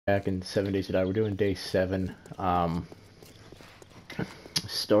Back in 7 Days to Die. We're doing day 7.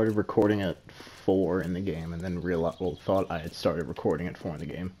 Started recording at 4 in the game, and then thought I had started recording at 4 in the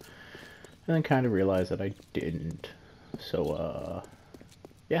game, and then kind of realized that I didn't. So,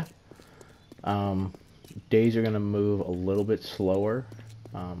 yeah. Days are gonna move a little bit slower.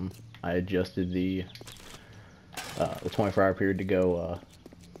 I adjusted the 24-hour period to go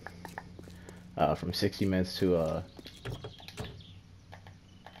from 60 minutes to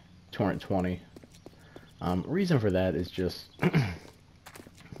 220. Reason for that is just I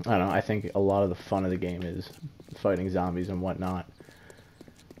don't know. I think a lot of the fun of the game is fighting zombies and whatnot.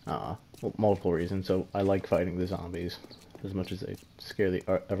 Well, multiple reasons. So I like fighting the zombies as much as they scare the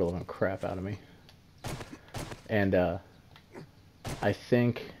ever-loving crap out of me. And I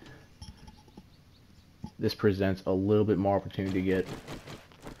think this presents a little bit more opportunity to get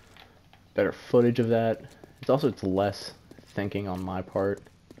better footage of that. It's less thinking on my part.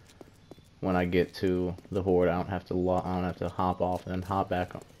 When I get to the horde, I don't have to hop off and then hop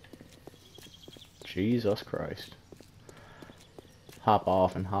back on. Jesus Christ. Hop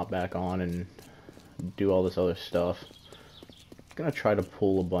off and hop back on and do all this other stuff. I'm gonna try to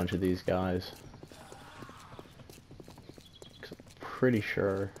pull a bunch of these guys. 'Cause I'm pretty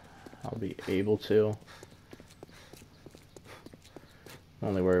sure I'll be able to.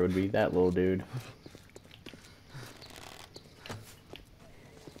 Only worry would be that little dude.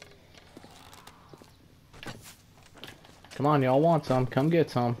 Come on, y'all want some? Come get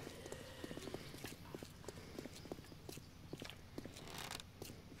some.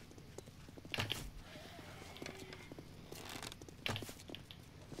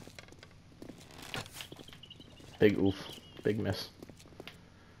 Big oof. Big miss.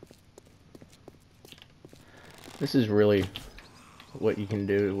 This is really what you can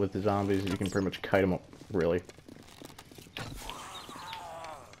do with the zombies. You can pretty much kite them up, really.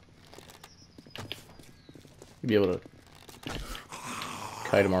 You'll be able to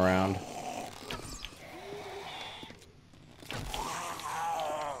kite them around.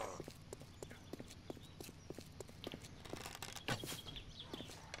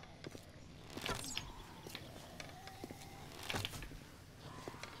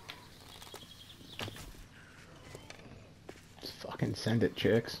 Just fucking send it,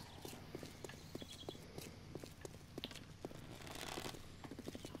 chicks.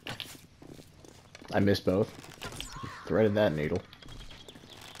 I missed both. Threaded that needle.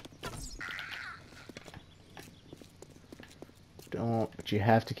 But you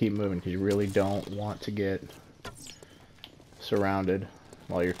have to keep moving because you really don't want to get surrounded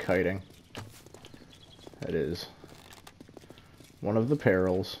while you're kiting. That is one of the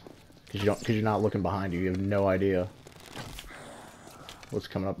perils, because you're not looking behind you. You have no idea what's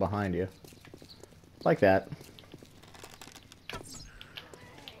coming up behind you. Like that.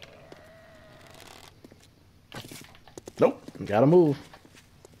 Nope, gotta move.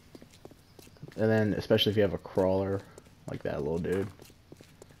 And then, especially if you have a crawler, like that little dude.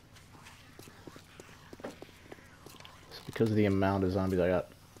 So because of the amount of zombies I got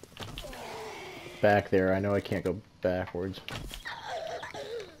back there, I know I can't go backwards.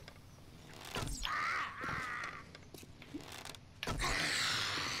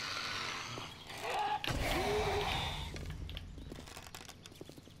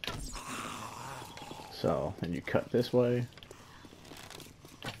 So, and you cut this way.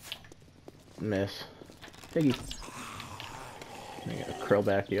 Miss. Piggy. And you gotta curl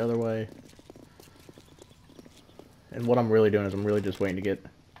back the other way. And what I'm really doing is I'm really just waiting to get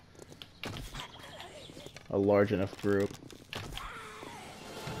a large enough group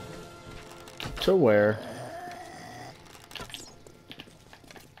to where,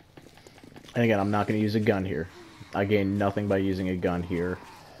 and again, I'm not going to use a gun here. I gain nothing by using a gun here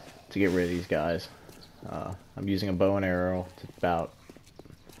to get rid of these guys. I'm using a bow and arrow. It's about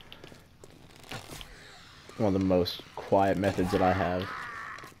one of the most quiet methods that I have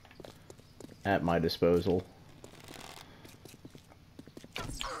at my disposal.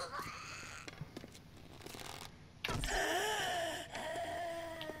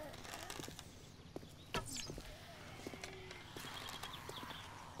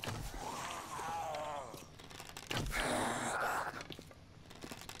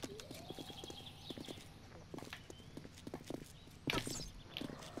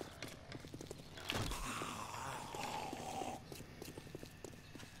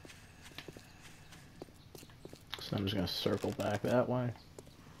 So I'm just going to circle back that way.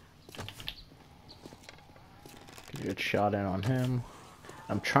 Get a good shot in on him.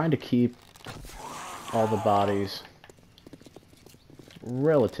 I'm trying to keep all the bodies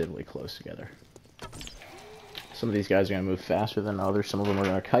relatively close together. Some of these guys are going to move faster than others. Some of them are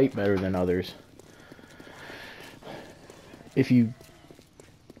going to kite better than others. If you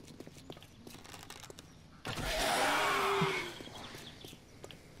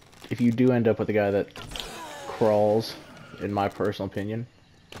do end up with a guy that crawls, in my personal opinion,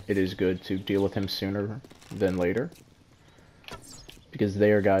 it is good to deal with him sooner than later. Because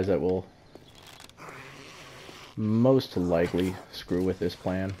they are guys that will most likely screw with this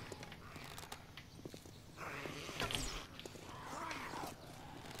plan.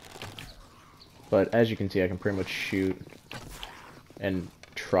 But as you can see, I can pretty much shoot and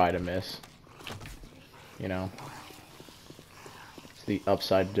try to miss. You know? It's the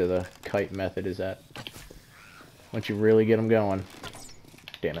upside to the kite method is that once you really get them going,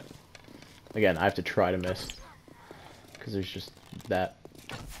 damn it. Again, I have to try to miss. Because there's just that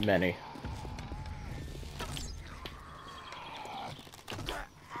many.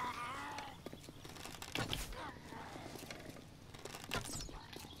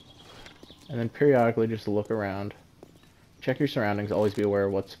 And then periodically just look around. Check your surroundings, always be aware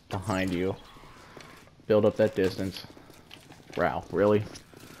of what's behind you. Build up that distance. Wow, really?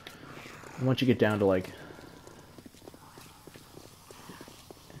 And once you get down to like...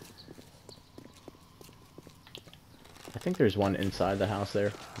 I think there's one inside the house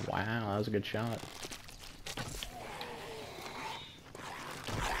there. Wow, that was a good shot.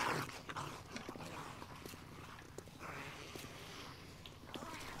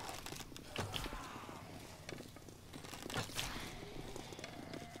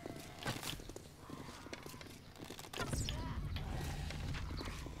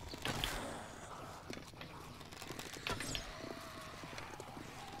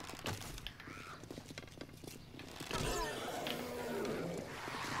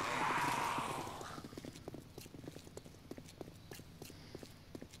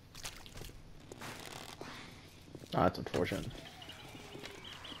 Oh, that's unfortunate.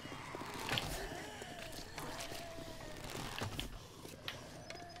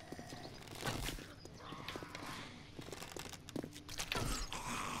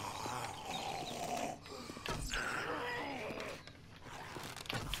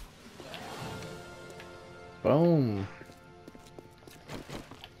 Boom.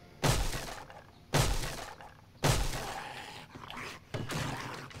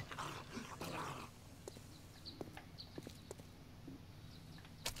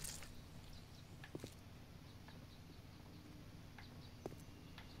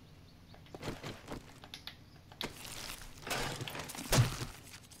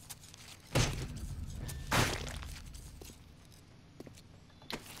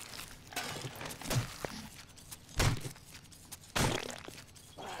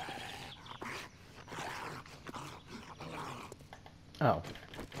 Oh.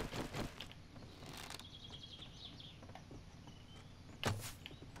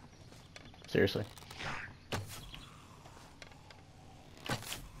 Seriously.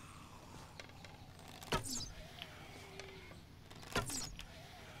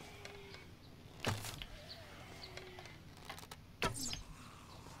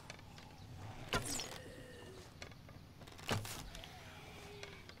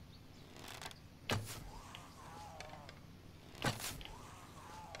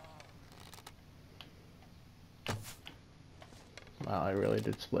 Wow, I really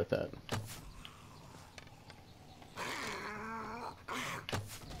did split that.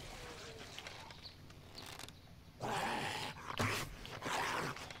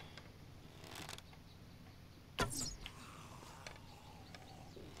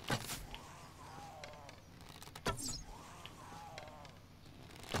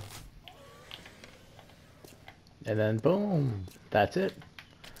 And then boom, that's it.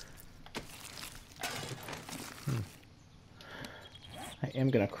 I am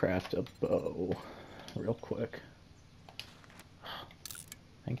gonna craft a bow real quick.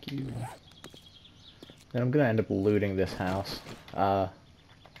 Thank you. Then I'm gonna end up looting this house. Man.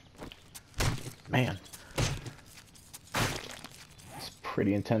 It's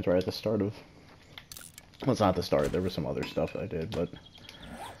pretty intense right at the start of... Well, it's not the start, there was some other stuff I did, but...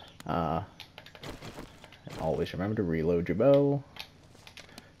 always remember to reload your bow.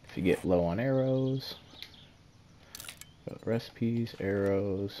 If you get low on arrows... recipes,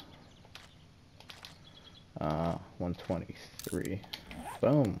 arrows... 123.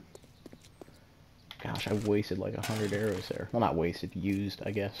 Boom. Gosh, I wasted like 100 arrows there. Well, not wasted, used,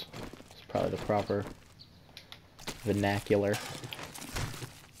 I guess. It's probably the proper vernacular.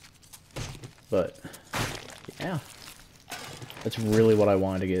 But, yeah. That's really what I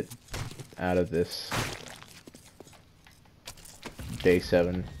wanted to get out of this day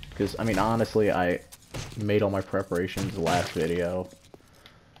 7. Because, I mean, honestly, I made all my preparations last video.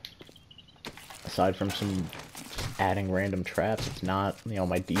 Aside from some adding random traps, it's not, you know,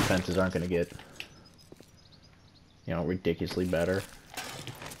 my defenses aren't going to get, you know, ridiculously better.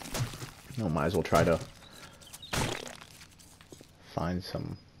 You know, might as well try to find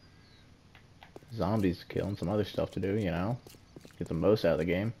some zombies to kill and some other stuff to do, you know? Get the most out of the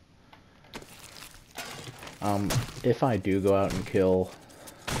game. If I do go out and kill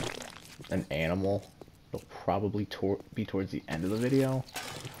an animal, it'll probably be towards the end of the video.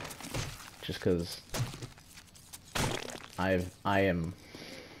 Just because I am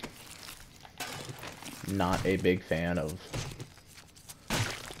not a big fan of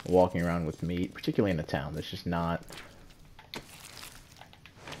walking around with meat, particularly in a town that's just not,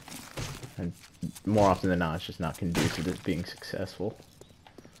 and more often than not, it's just not conducive to being successful.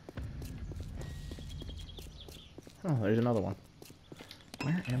 Oh, there's another one.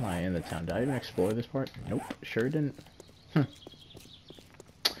 Where am I in the town? Did I even explore this part? Nope, sure didn't.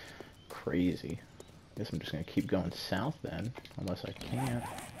 Crazy. Guess I'm just gonna keep going south then, unless I can't.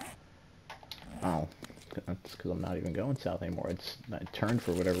 Oh, that's because I'm not even going south anymore. I turned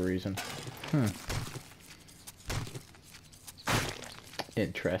for whatever reason.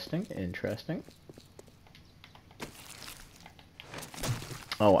 Interesting, interesting.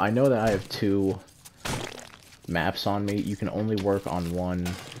 Oh, I know that I have 2 maps on me. You can only work on one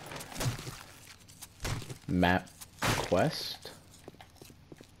map quest.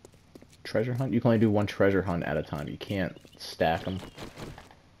 Treasure hunt? You can only do 1 treasure hunt at a time. You can't stack them.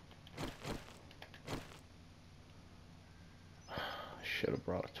 Should have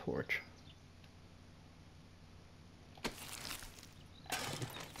brought a torch.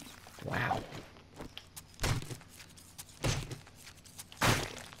 Wow.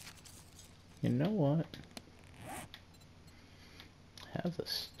 You know what? Have the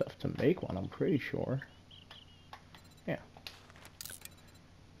stuff to make one, I'm pretty sure. Yeah.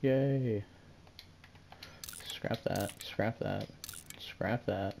 Yay. Scrap that, scrap that, scrap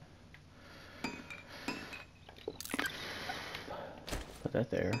that. Put that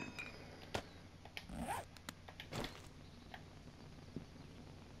there.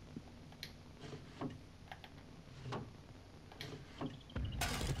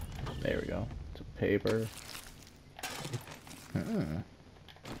 There we go. Some paper.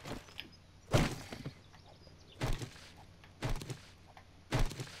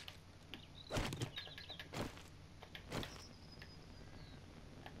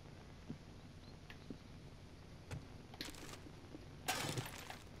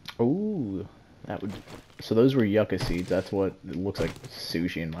 Ooh, that would. So those were yucca seeds. That's what it looks like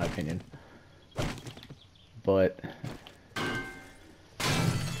sushi, in my opinion. But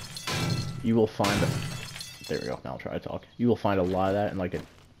you will find. There we go. Now I'll try to talk. You will find a lot of that in like a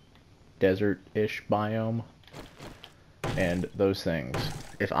desert-ish biome, and those things.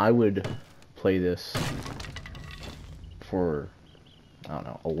 If I would play this for, I don't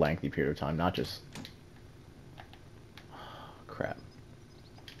know, a lengthy period of time, not just crap.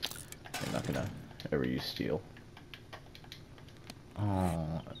 I'm not gonna ever use steel.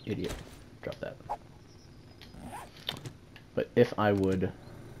 Oh, idiot. Drop that. But if I would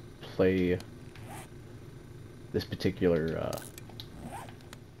play this particular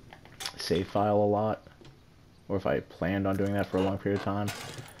save file a lot, or if I planned on doing that for a long period of time,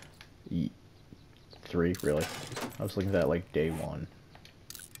 3, really. I was looking at that like day 1.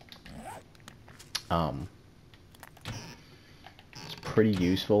 It's pretty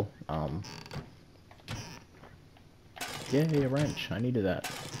useful. Yay, a wrench. I needed that.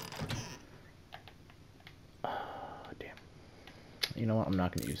 Damn. You know what? I'm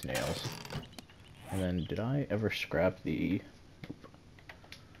not going to use nails. And then, did I ever scrap the... Nope.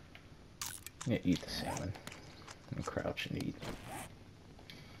 I'm going to eat the salmon. And crouch and eat.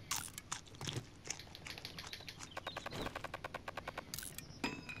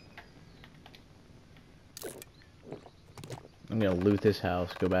 I'm going to loot this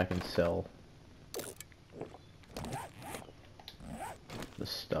house, go back and sell the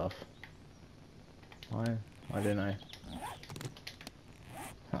stuff. Why didn't I?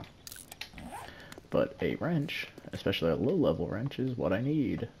 Huh. But a wrench, especially a low-level wrench, is what I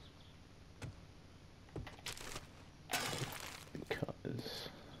need. Because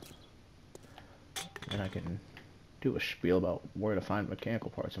then I can do a spiel about where to find mechanical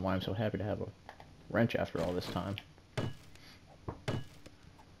parts and why I'm so happy to have a wrench after all this time.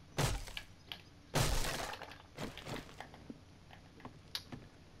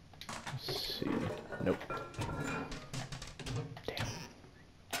 Let's see. Nope. Damn.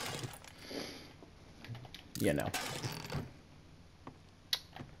 Yeah, no.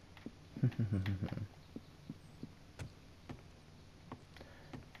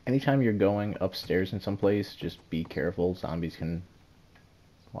 anytime you're going upstairs in some place, just be careful. Zombies can...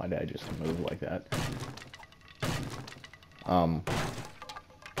 Why did I just move like that?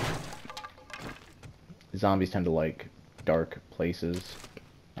 Zombies tend to like dark places.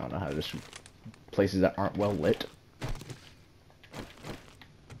 I don't know how to just... Places that aren't well lit.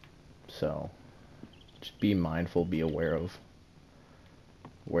 So, just be mindful, be aware of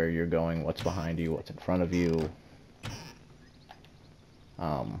where you're going, what's behind you, what's in front of you.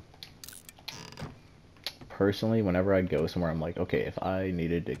 Personally, whenever I go somewhere, I'm like, okay, if I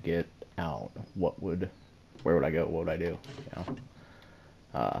needed to get out, where would I go? What would I do? You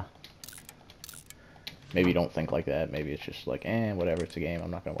know? Maybe you don't think like that. Maybe it's just like, whatever, it's a game, I'm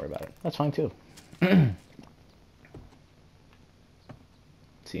not gonna worry about it. That's fine too.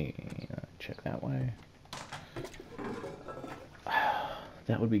 See, check that way.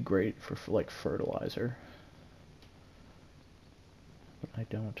 That would be great for like fertilizer, but I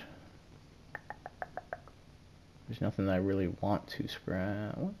don't. There's nothing that I really want to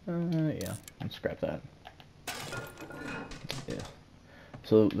scrap. Yeah, let's scrap that. Yeah.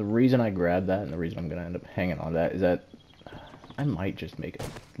 So the reason I grabbed that and the reason I'm gonna end up hanging on that is that I might just make a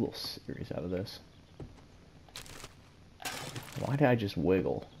little series out of this. Why did I just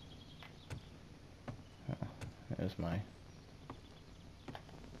wiggle? Oh, there's my...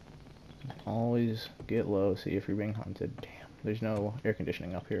 Always get low, see if you're being hunted. Damn, there's no air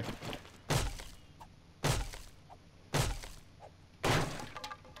conditioning up here.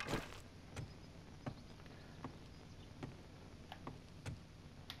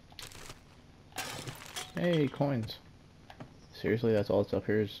 Hey, coins. Seriously, that's all that's up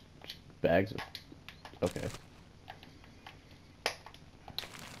here is just bags of... Okay.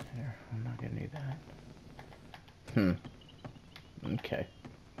 Here, I'm not gonna need that. Okay.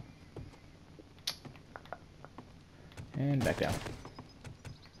 And back down.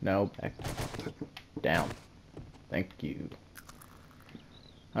 No, back down. Thank you.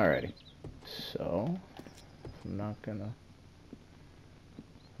 Alrighty. So, I'm not gonna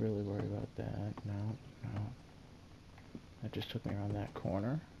really worry about that. No. That just took me around that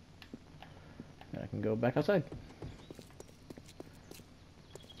corner. And I can go back outside.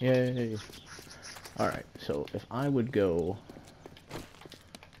 Yay. Alright, so if I would go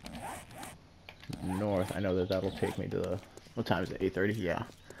north, I know that that'll take me to the... What time is it? 8:30? Yeah.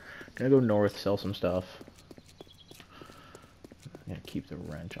 Gonna go north, sell some stuff. I'm gonna keep the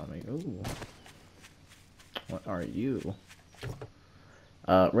wrench on me. Ooh. What are you?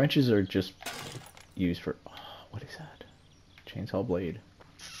 Wrenches are just used for... Oh, what is that? Chainsaw blade.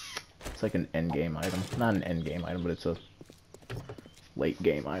 It's like an end game item. Not an end game item, but it's a late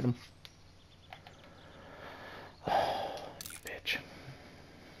game item. Oh, you bitch.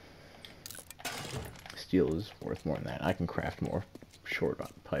 Steel is worth more than that. I can craft more short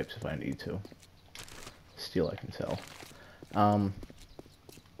pipes if I need to. Steel I can sell.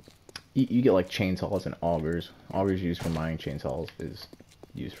 You get like chainsaws and augers. Augers used for mining, chainsaws is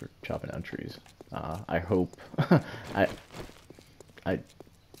used for chopping down trees. I hope I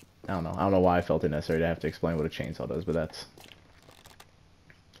don't know. I don't know why I felt it necessary to have to explain what a chainsaw does, but that's...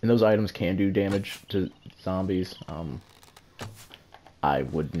 And those items can do damage to zombies. I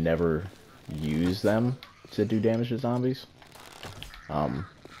would never use them to do damage to zombies.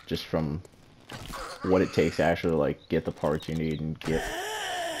 Just from what it takes to actually like get the parts you need and get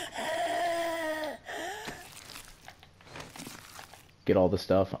all the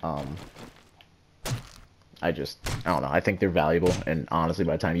stuff. I don't know, I think they're valuable, and honestly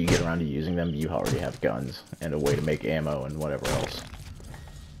by the time you get around to using them, you already have guns and a way to make ammo and whatever else.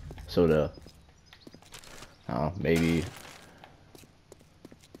 So to, I don't know, maybe,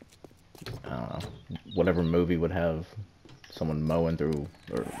 I don't know, whatever movie would have someone mowing through,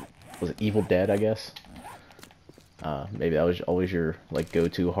 or was it Evil Dead, I guess? Maybe that was always your like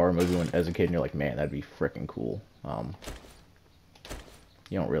go-to horror movie when as a kid and you're like, man, that'd be freaking cool.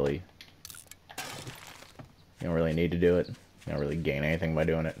 You don't really need to do it. You don't really gain anything by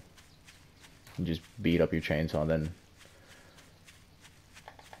doing it. You just beat up your chainsaw, then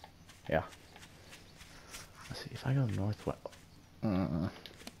yeah. Let's see if I go northwest. Damn.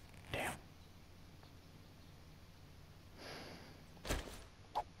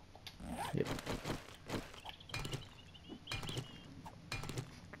 Yep.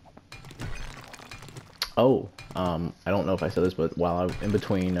 Oh, I don't know if I said this, but while I was in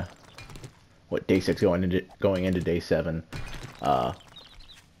between, what, day 6 going into day 7,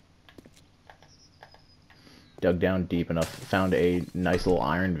 dug down deep enough, found a nice little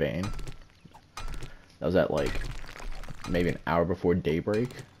iron vein. That was at like maybe an hour before daybreak,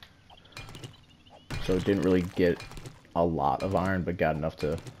 so it didn't really get a lot of iron, but got enough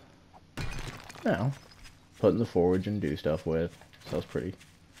to you know, put in the forge and do stuff with. So I was pretty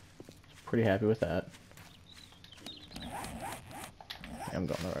happy with that. I'm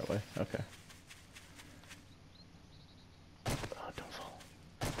going the right way. Okay. Oh, don't fall.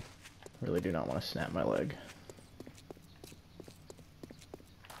 Really do not want to snap my leg.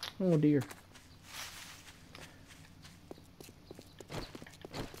 Oh dear.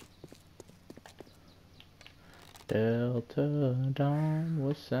 Delta Dawn,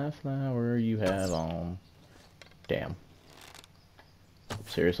 what's that flower you have on? Damn.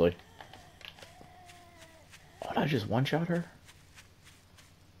 Seriously? Oh, did I just one-shot her?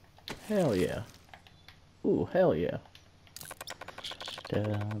 Hell yeah. Ooh, hell yeah.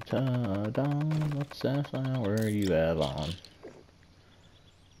 Delta Dawn, what's that flower you have on?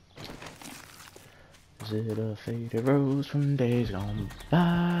 Is it a faded rose from days gone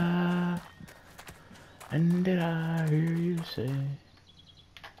by? And did I hear you say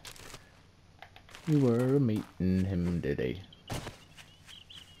you were meeting him today?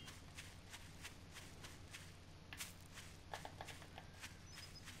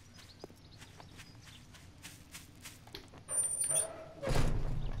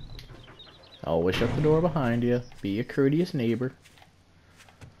 Always shut the door behind you. Be a courteous neighbor.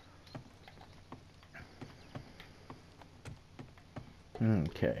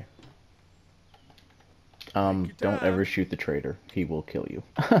 Okay. Don't ever shoot the traitor. He will kill you.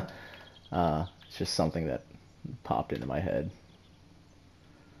 It's just something that popped into my head.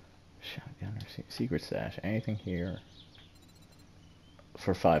 Shotgun or secret stash. Anything here?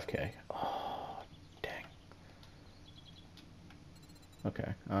 For 5K. Oh, dang.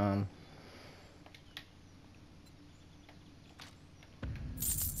 Okay.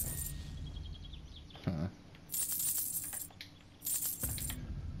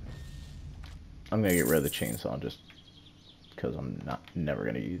 I'm gonna get rid of the chainsaw just because I'm never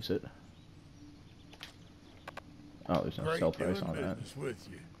gonna use it. Oh, there's no sell price on that. With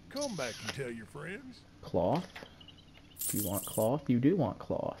you. Come back and tell your friends. Cloth? Do you want cloth? You do want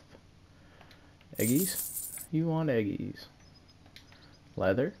cloth. Eggies? You want eggies.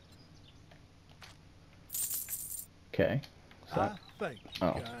 Leather? Okay. I thank you,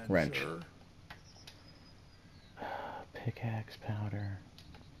 oh, kind wrench. Sir. Pickaxe powder.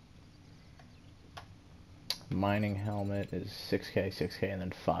 Mining helmet is 6K, 6K, and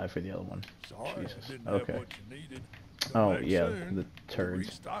then 5 for the other one. Sorry, Jesus. I didn't Okay. have what you needed. Oh yeah, the turds.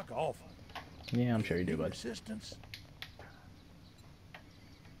 Restock often. Yeah, I'm sure you do, bud. Assistance.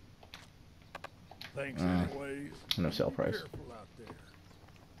 Thanks anyways. No sell price. Careful out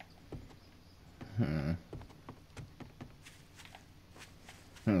there.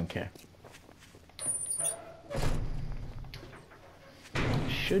 Okay.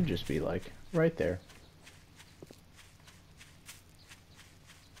 Should just be like right there.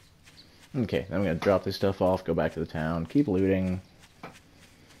 Okay, then I'm gonna drop this stuff off, go back to the town, keep looting.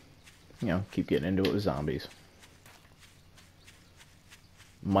 You know, keep getting into it with zombies.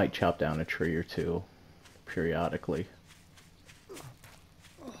 Might chop down a tree or two periodically.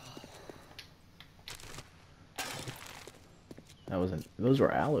 That wasn't. Those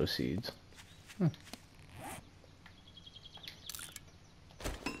were aloe seeds.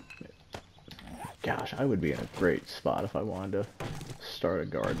 Gosh, I would be in a great spot if I wanted to start a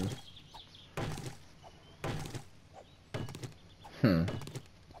garden.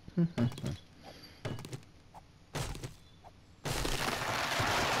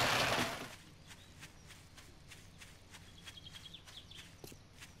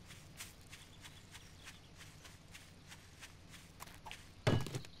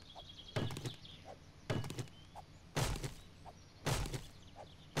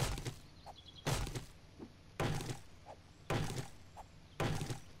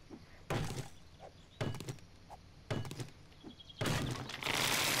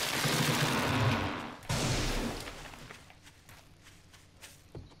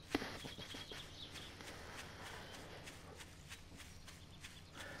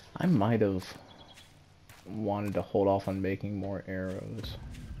 I might have wanted to hold off on making more arrows.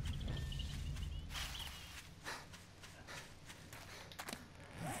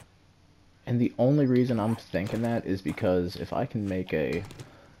 And the only reason I'm thinking that is because if I can make a...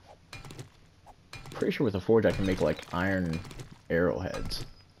 Pretty sure with a forge I can make like iron arrowheads.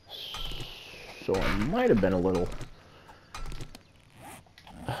 So it might have been a little...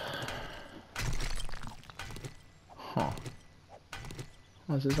 Huh.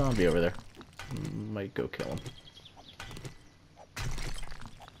 Oh, there's a zombie over there. Might go kill him.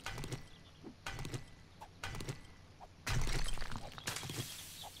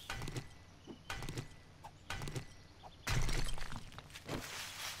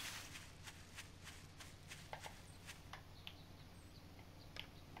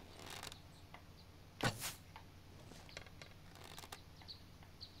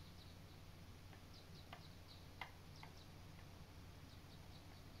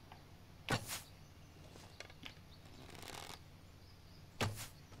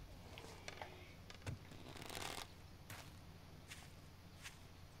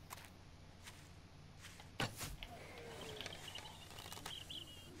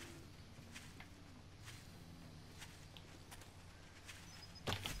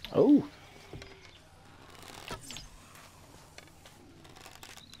 Oh!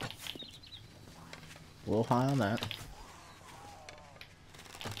 A little high on that.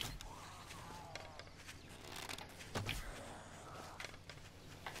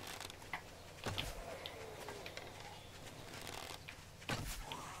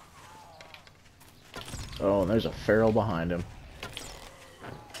 Oh, and there's a feral behind him.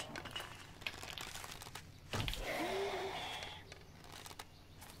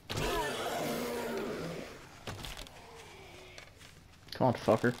 Come on,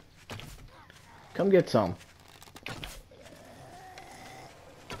 fucker. Come get some.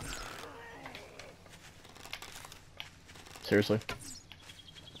 Seriously?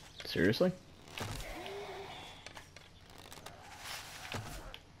 Seriously?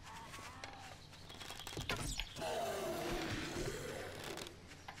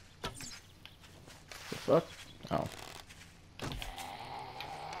 The fuck? Oh.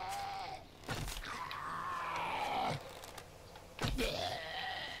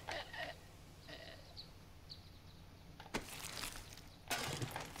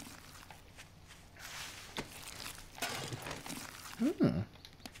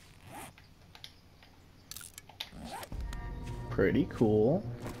 Pretty cool.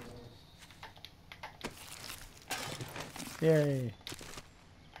 Yay.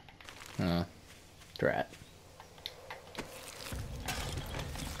 Drat.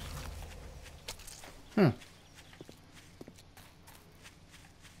 A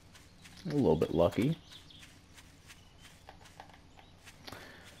little bit lucky.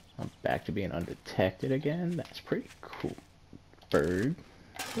 I'm back to being undetected again. That's pretty cool. Bird.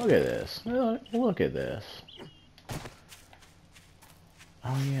 Look at this. Look at this.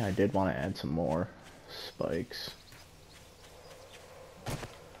 Oh yeah, I did want to add some more spikes.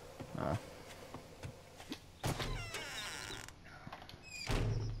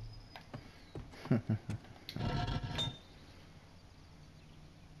 If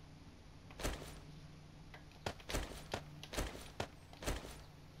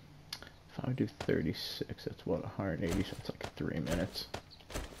I do 36, that's what, 180, so it's like 3 minutes.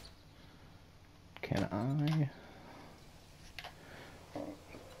 Can I?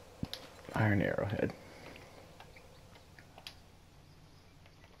 Iron arrowhead.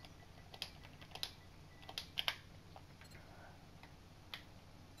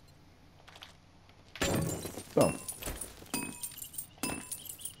 Boom.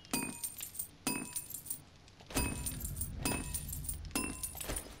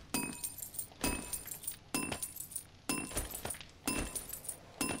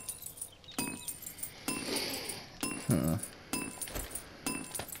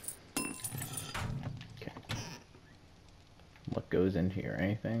 Okay. What goes in here?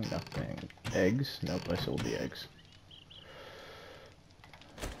 Anything? Nothing. Eggs? Nope, I sold the eggs.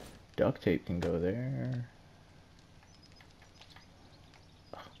 Duct tape can go there.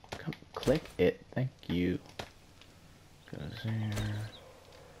 Oh, come, click it. Thank you. Goes there.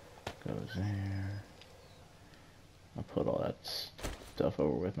 Goes there. I'll put all that stuff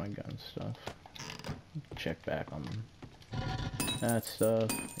over with my gun stuff. Check back on that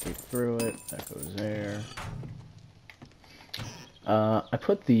stuff. Eat through it. That goes there. I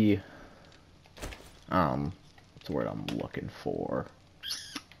put the what's the word I'm looking for?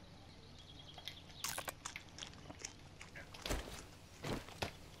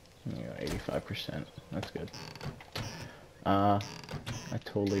 85%. That's good. I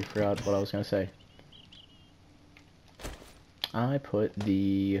totally forgot what I was gonna say. I put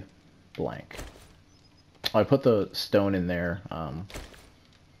the blank. Oh, I put the stone in there,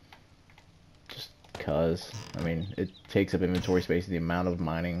 just cause, I mean, it takes up inventory space, the amount of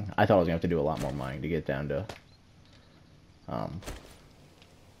mining. I thought I was gonna have to do a lot more mining to get down to,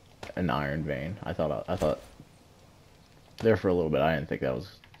 an iron vein. I thought, there for a little bit, I didn't think that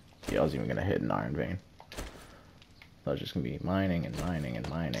was, I was even gonna hit an iron vein. I thought it was just gonna be mining and mining and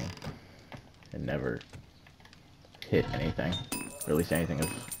mining, and never hit anything, or at least anything of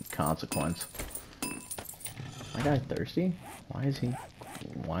consequence. My guy thirsty? Why is he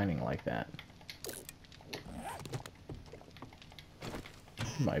whining like that?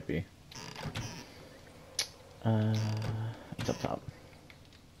 Might be. It's up top.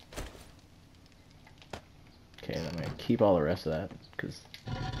 Okay, then I'm gonna keep all the rest of that, because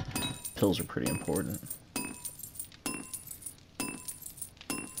pills are pretty important.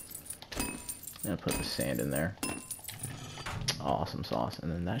 I'm gonna put the sand in there. Awesome sauce.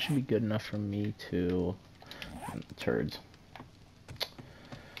 And then that should be good enough for me to... turds.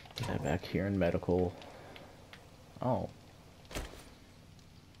 Put that back here in medical. Oh.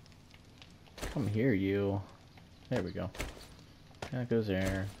 Come here, you. There we go. That goes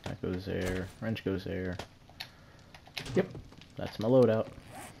there. That goes there. Wrench goes there. Yep. That's my loadout.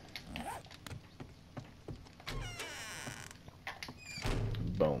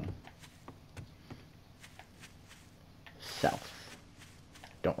 Boom. South.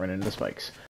 Don't run into the spikes.